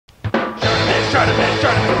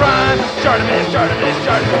ShartimusPrime,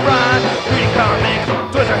 ShartimusPrime. Reading comics,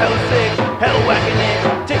 toys are hella sick, hella whacking it,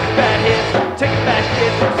 taking bad hits, taking bad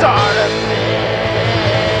shit.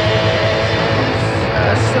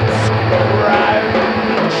 Subscribe.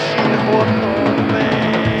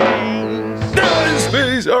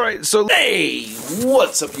 Alright, so hey,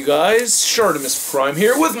 what's up you guys? ShartimusPrime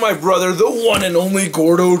here with my brother, the one and only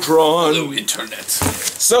Gordotron. Hello, internet.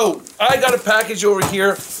 So, I got a package over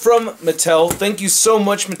here from Mattel. Thank you so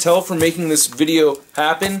much, Mattel, for making this video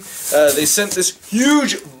happen. They sent this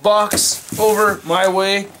huge box over my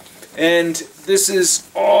way, and this is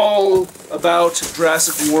all about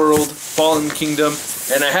Jurassic World, Fallen Kingdom,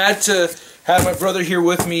 and I had to have my brother here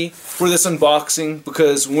with me for this unboxing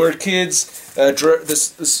because when we were kids,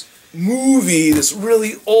 this movie, this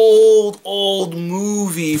really old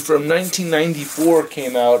movie from 1994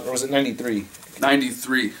 came out, or was it 93?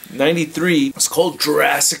 93. It's called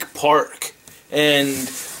Jurassic Park. And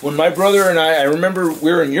when my brother and I remember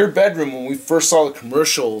we were in your bedroom when we first saw the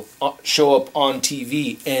commercial show up on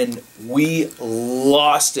TV, and we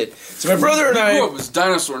lost it. So my brother and I... We grew up as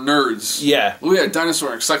dinosaur nerds. Yeah. We had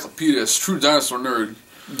dinosaur encyclopedias, true dinosaur nerd.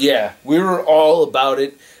 Yeah, we were all about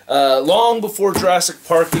it. Long before Jurassic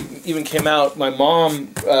Park even came out, my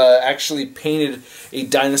mom actually painted a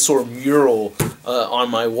dinosaur mural on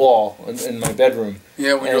my wall in my bedroom.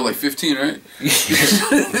 Yeah, when you were like 15, right?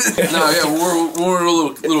 No, yeah, when we were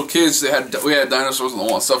little kids, we had dinosaurs on the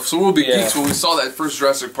wall and stuff. So we'll be geeks when we saw that first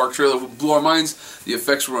Jurassic Park trailer. It blew our minds. The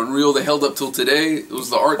effects were unreal. They held up till today. It was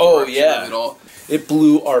the art direction of it all. It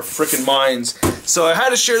blew our frickin' minds. So I had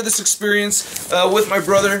to share this experience with my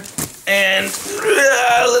brother. And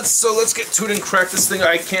let's get to it and crack this thing.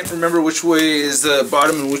 I can't remember which way is the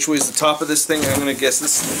bottom and which way is the top of this thing. I'm gonna guess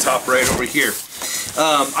this is the top right over here.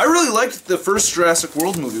 I really liked the first Jurassic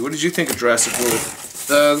World movie. What did you think of Jurassic World?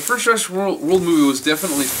 The first Jurassic World movie was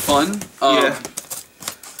definitely fun. Yeah.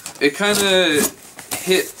 It kind of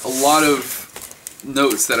hit a lot of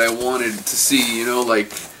notes that I wanted to see. You know,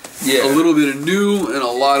 like. Yeah. A little bit of new and a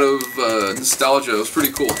lot of nostalgia. It was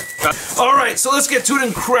pretty cool. Alright, so let's get to it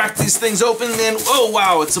and crack these things open. And oh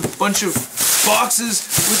wow, it's a bunch of boxes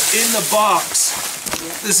within the box.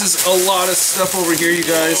 This is a lot of stuff over here, you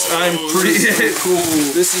guys. I'm pretty cool.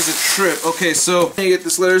 This is a trip. Okay, so you get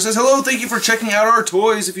this letter. It says, "Hello, thank you for checking out our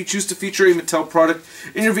toys. If you choose to feature a Mattel product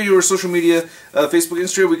in your video or social media, Facebook,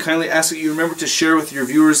 Instagram, we kindly ask that you remember to share with your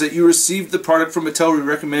viewers that you received the product from Mattel. We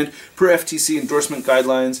recommend per FTC endorsement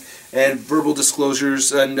guidelines and verbal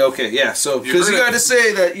disclosures." And okay, yeah, so because you got to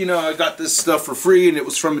say that, you know, I got this stuff for free and it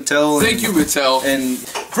was from Mattel. Thank you, Mattel. And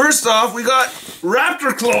first off, we got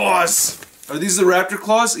raptor claws. Are these the raptor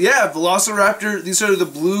claws? Yeah, Velociraptor. These are the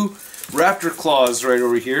blue raptor claws right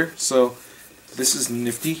over here. So this is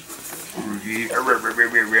nifty.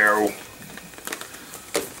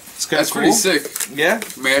 That's cool. Pretty sick. Yeah.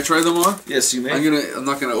 May I try them on? Yes, you may. I'm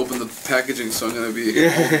not gonna open the packaging, so I'm gonna be.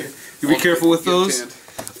 You be careful with those.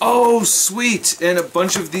 Oh, sweet! And a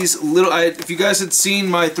bunch of these little. If you guys had seen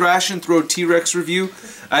my Thrash and Throw T-Rex review,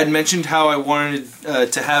 I had mentioned how I wanted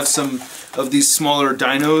to have some of these smaller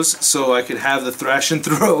dinos, so I could have the Thrash and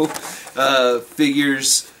Throw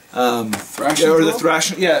figures. Thrash and Throw? The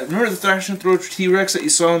Thrash. Yeah, remember the Thrash and Throw T-Rex that you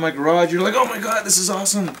saw in my garage? You're like, oh my god, this is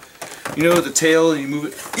awesome. You know, the tail and you move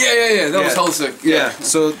it. Yeah. That was hella sick. Yeah.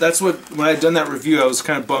 So that's what when I had done that review, I was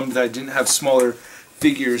kind of bummed that I didn't have smaller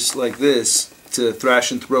figures like this to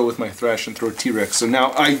thrash and throw with my Thrash and Throw T-Rex. So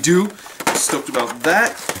now I do. I'm stoked about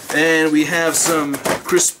that. And we have some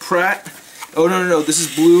Chris Pratt. Oh no, this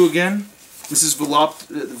is blue again. This is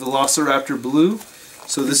Velociraptor blue.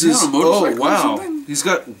 So this is oh wow. He's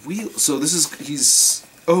got wheels. So this is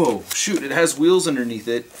oh shoot, it has wheels underneath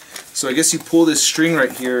it. So I guess you pull this string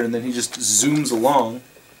right here and then he just zooms along.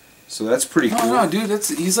 So that's pretty cool. No, dude,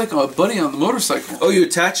 he's like a buddy on the motorcycle. Oh, you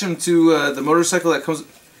attach him to the motorcycle that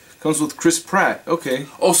comes with Chris Pratt. Okay.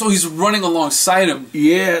 Oh, so he's running alongside him.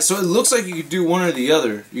 Yeah, so it looks like you could do one or the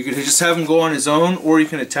other. You could just have him go on his own, or you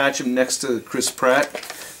can attach him next to Chris Pratt.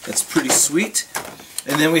 That's pretty sweet.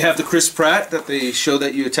 And then we have the Chris Pratt that they show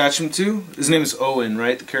that you attach him to. His name is Owen,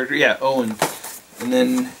 right? The character? Yeah, Owen. And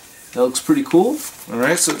then that looks pretty cool.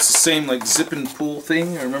 Alright, so it's the same like zip and pull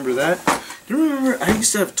thing. I remember that. Do you remember? I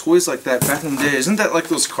used to have toys like that back in the day. Isn't that like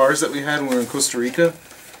those cars that we had when we were in Costa Rica?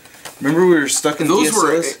 Remember we were stuck in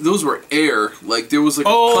DSLs? Those were air. Like there was like a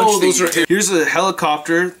punch thing. Those are air. Here's a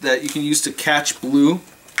helicopter that you can use to catch blue.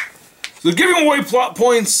 So they're giving away plot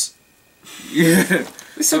points. Yeah.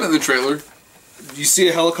 They said it in the trailer. You see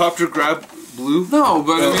a helicopter grab blue? No,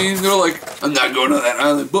 but I mean they're like, I'm not going to that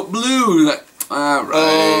island, but blue. Like, Alright,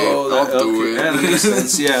 Oh, I'll do okay. it. Yeah, that makes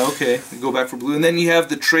sense. Yeah, okay. We go back for blue. And then you have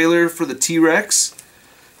the trailer for the T-Rex.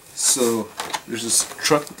 So there's this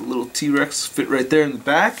truck with the little T-Rex fit right there in the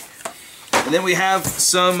back. And then we have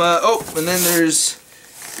some, and then there's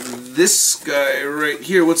this guy right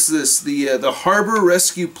here. What's this? The Harbor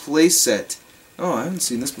Rescue playset. Oh, I haven't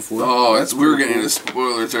seen this before. Oh, we're getting into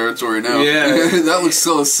spoiler territory now. Yeah. That looks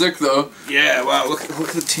so sick, though. Yeah, wow, look at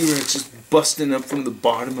the T-Rex just busting up from the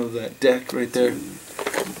bottom of that deck right there.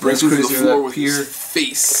 Breaks through the floor with pier. his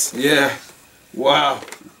face. Yeah. Wow.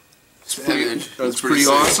 That's Pretty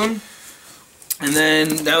awesome. And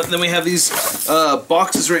then we have these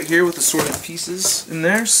boxes right here with assorted pieces in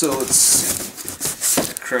there. So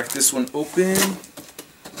let's crack this one open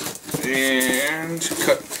and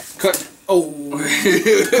cut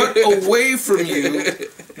away from you.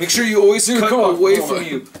 Make sure you always cut away from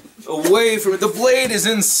you. Away from it. The blade is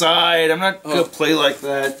inside. I'm not gonna play like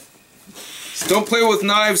that. Don't play with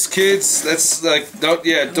knives, kids. That's like don't.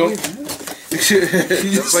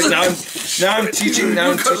 It's like now I'm teaching.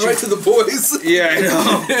 Now I'm teaching right to the boys. Yeah, I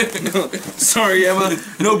know. Sorry, Emma.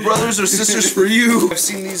 No brothers or sisters for you. I've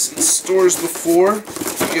seen these in stores before.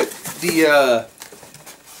 We get the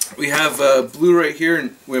we have Blue right here,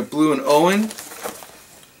 and we have Blue and Owen,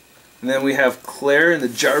 and then we have Claire and the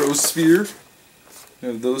Gyrosphere. We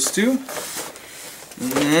have those two.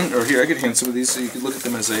 And then, or here, I could hand some of these so you can look at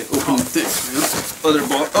them as I open other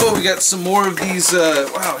box. Oh, we got some more of these.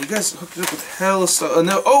 Wow, you guys hooked it up with hella stuff.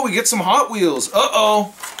 No, oh, we get some Hot Wheels.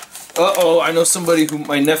 Uh-oh. I know somebody who,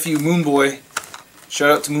 my nephew Moonboy. Shout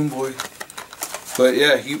out to Moonboy. But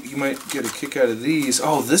yeah, he might get a kick out of these.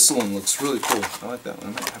 Oh, this one looks really cool. I like that one.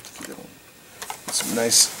 I might have to keep that one. Some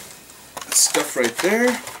nice stuff right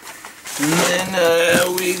there. And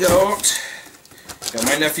then we got... Yeah,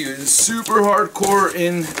 my nephew is super hardcore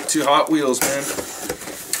into Hot Wheels, man.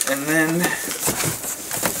 And then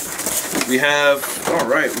we have,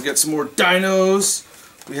 alright, we got some more dinos.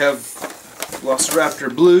 We have Velociraptor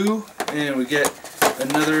Blue, and we get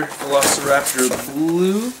another Velociraptor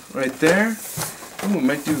Blue right there. Ooh, we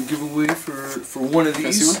might do a giveaway for one of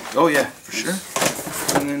these. Oh yeah, for sure.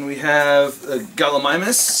 And then we have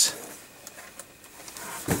Gallimimus.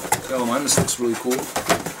 Gallimimus looks really cool.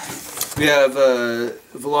 We have a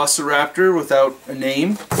Velociraptor without a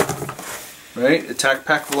name, right? Attack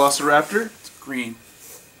Pack Velociraptor. It's green.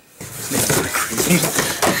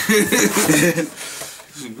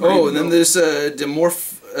 Oh, and then there's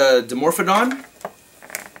Dimorphodon.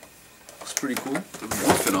 Looks pretty cool.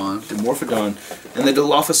 Dimorphodon. And the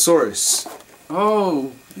Dilophosaurus.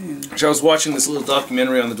 Oh, man. Which I was watching this little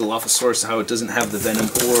documentary on the Dilophosaurus, how it doesn't have the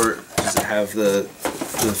venom, or does it have the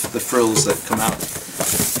frills that come out.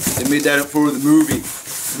 They made that up for the movie.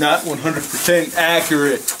 Not 100%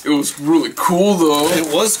 accurate. It was really cool, though. It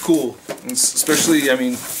was cool. Especially, I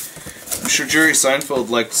mean, I'm sure Jerry Seinfeld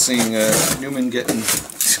liked seeing Newman getting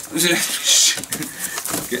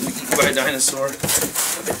eaten by a dinosaur.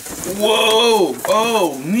 Whoa!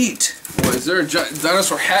 Oh, neat. What, is there a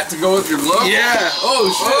dinosaur hat to go with your glove? Yeah.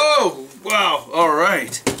 Oh, shit. Oh, wow. All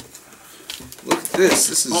right. Look at this.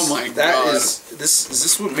 This is. Oh my god. That is. Is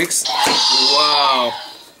this what makes? Wow.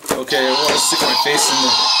 Okay, I want to stick my face in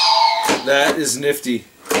there. That is nifty.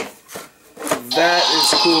 That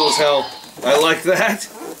is cool as hell. I like that.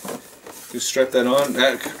 Just strap that on.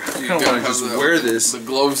 I kind of want to just wear this. The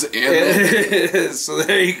gloves and so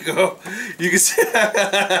there you go. You can see.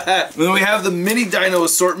 And then we have the mini dino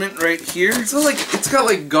assortment right here. It's got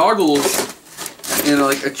like goggles and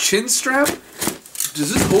like a chin strap. Does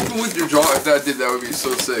this open with your jaw? If that did, that would be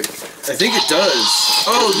so sick. I think it does.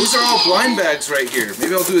 Oh, these are all blind bags right here.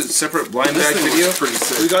 Maybe I'll do a separate blind bag video. Pretty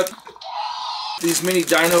sick. We got these mini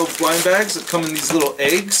dino blind bags that come in these little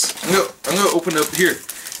eggs. I'm gonna open up here.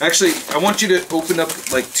 Actually, I want you to open up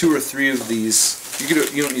like 2 or 3 of these. You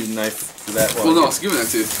don't need a knife for that one. Well, no, I was giving that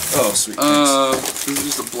to you. Oh, sweet. Is it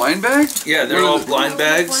just a blind bag? Yeah, they're all blind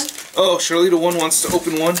bags. Oh, Charlita 1 wants to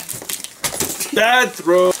open one. Bad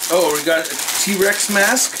throw. Oh, we got a T-Rex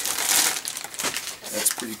mask.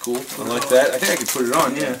 That's pretty cool. I like that. I think I can put it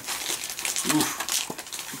on, yeah. Oof.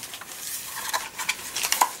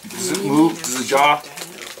 Does it move? Does the jaw?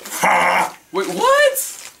 Ha! Wait, what?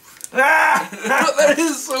 Ah! That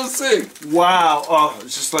is so sick. Wow. Oh,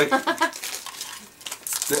 it's just like...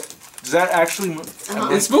 Does that actually move?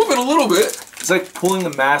 It's moving a little bit. It's like pulling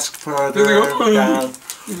the mask further down.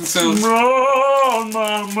 This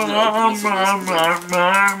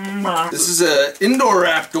is a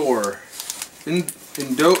Indoraptor.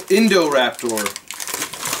 Indoraptor.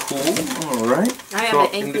 Cool. Alright. I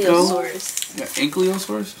have an Ankylosaurus. Yeah,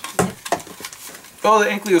 Ankylosaurus? Oh, the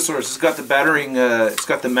Ankylosaurus. It's got the battering. It's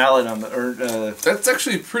got the mallet on the. That's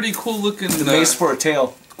actually pretty cool looking. The mace for a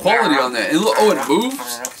tail. Quality on that. It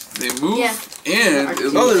moves. They move. Yeah. And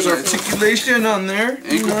there's articulation on there.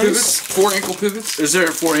 Ankle pivots. 4 ankle pivots. Is there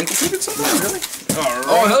 4 ankle pivots on there? Really? Alright.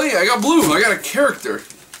 Oh hell yeah! I got blue. I got a character.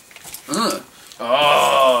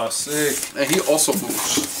 Oh, sick. And he also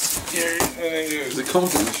moves. Does it come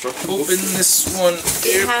with an instruction book? Open this one.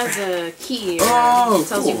 It has a key. Oh, it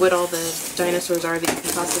tells you what all the dinosaurs are that you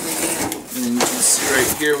can possibly get. And you can see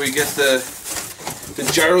right here we get the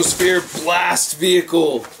gyrosphere blast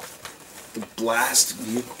vehicle. The blast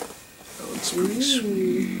vehicle. That looks pretty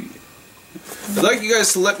sweet. I'd like you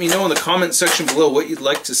guys to let me know in the comment section below what you'd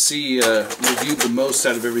like to see reviewed the most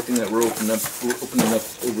out of everything that we're opening up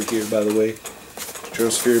over here, by the way.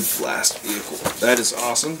 Gyrosphere blast vehicle. That is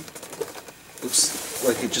awesome. Looks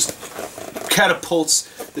like it just catapults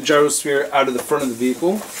the gyrosphere out of the front of the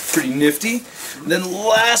vehicle. Pretty nifty. And then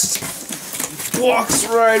last box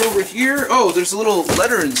right over here. Oh, there's a little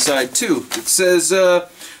letter inside too. It says,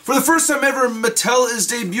 for the first time ever, Mattel is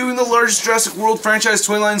debuting the largest Jurassic World franchise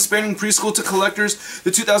toy line spanning preschool to collectors. The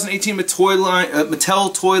 2018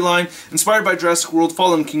 Mattel toy line, inspired by Jurassic World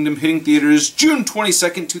Fallen Kingdom, hitting theaters June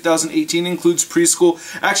 22nd, 2018, includes preschool,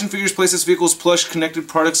 action figures, playsets, vehicles, plush, connected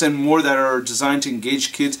products, and more that are designed to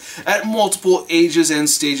engage kids at multiple ages and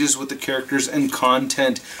stages with the characters and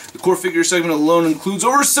content. The core figure segment alone includes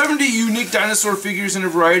over 70 unique dinosaur figures and a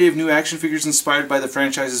variety of new action figures inspired by the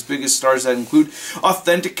franchise's biggest stars that include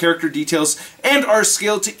authentic character details and are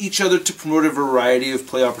scaled to each other to promote a variety of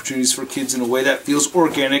play opportunities for kids in a way that feels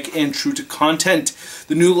organic and true to content.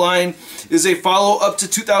 The new line is a follow-up to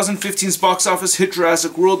 2015's box office hit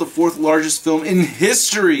Jurassic World, the 4th largest film in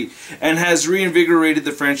history, and has reinvigorated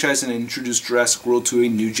the franchise and introduced Jurassic World to a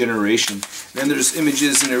new generation. Then there's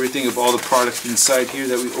images and everything of all the product inside here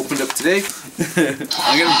that we opened up today.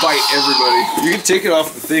 I'm gonna bite everybody. You can take it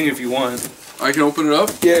off the thing if you want. I can open it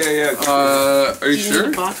up? Yeah. Are you sure?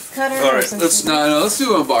 Need a box cutter? Alright, let's do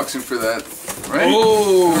an unboxing for that. Right?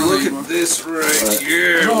 Oh, look at this right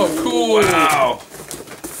here. Oh, cool. Wow.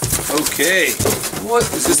 Okay. What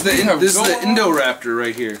is This is the Indoraptor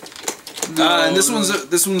right here. And this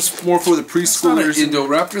one's more for the preschoolers.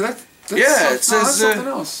 Indoraptor. That's yeah, it says something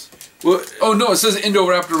else. Well, oh no, it says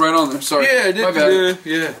Indoraptor right on there. Sorry. Yeah, it did. My bad.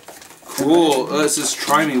 Yeah. Cool. It says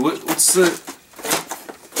try me. What's the?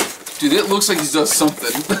 Dude, it looks like he does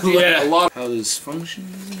something. Yeah. A lot. How this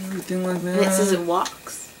functions and everything like that. And it says it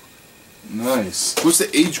walks. Nice. What's the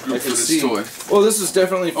age group for this toy? Well, this is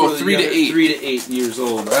definitely for 3 to 8. 3 to 8 years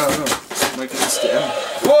old. I don't know. Might get this to M.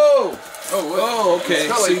 Whoa! Oh, okay.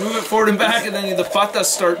 So you move it forward and back, and then the patas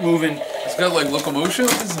start moving. It's got like locomotion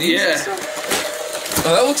with his knees. Yeah.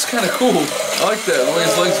 Oh, that looks kind of cool. I like that, the way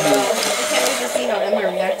his legs move. I can't wait to see how Emma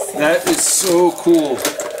reacts. That is so cool.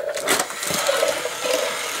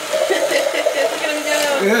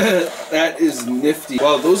 That is nifty.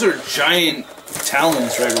 Wow, those are giant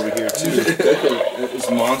talons right over here too. That is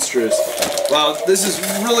monstrous. Wow, this is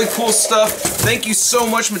really cool stuff. Thank you so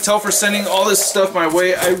much, Mattel, for sending all this stuff my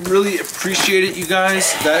way. I really appreciate it, you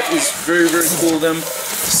guys. That is very, very cool of them to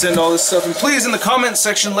send all this stuff. And please, in the comment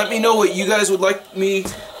section, let me know what you guys would like me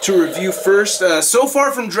to review first. So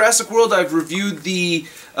far from Jurassic World, I've reviewed the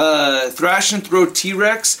Thrash and Throw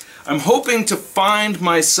T-Rex. I'm hoping to find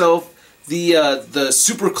myself the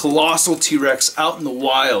super colossal T-Rex out in the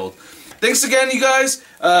wild. Thanks again, you guys.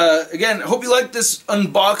 Again, I hope you liked this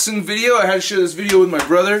unboxing video. I had to share this video with my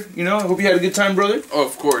brother. You know, I hope you had a good time, brother. Oh,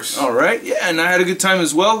 of course. All right. Yeah, and I had a good time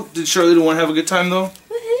as well. Did Charlie want to have a good time, though?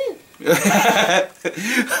 Woohoo.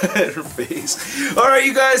 Her face. All right,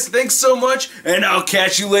 you guys. Thanks so much, and I'll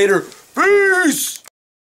catch you later. Peace.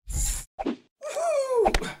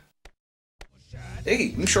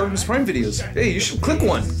 Hey, new ShartimusPrime videos. Hey, you should click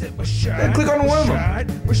one. Yeah, click on one of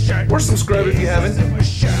them. Or subscribe if you haven't.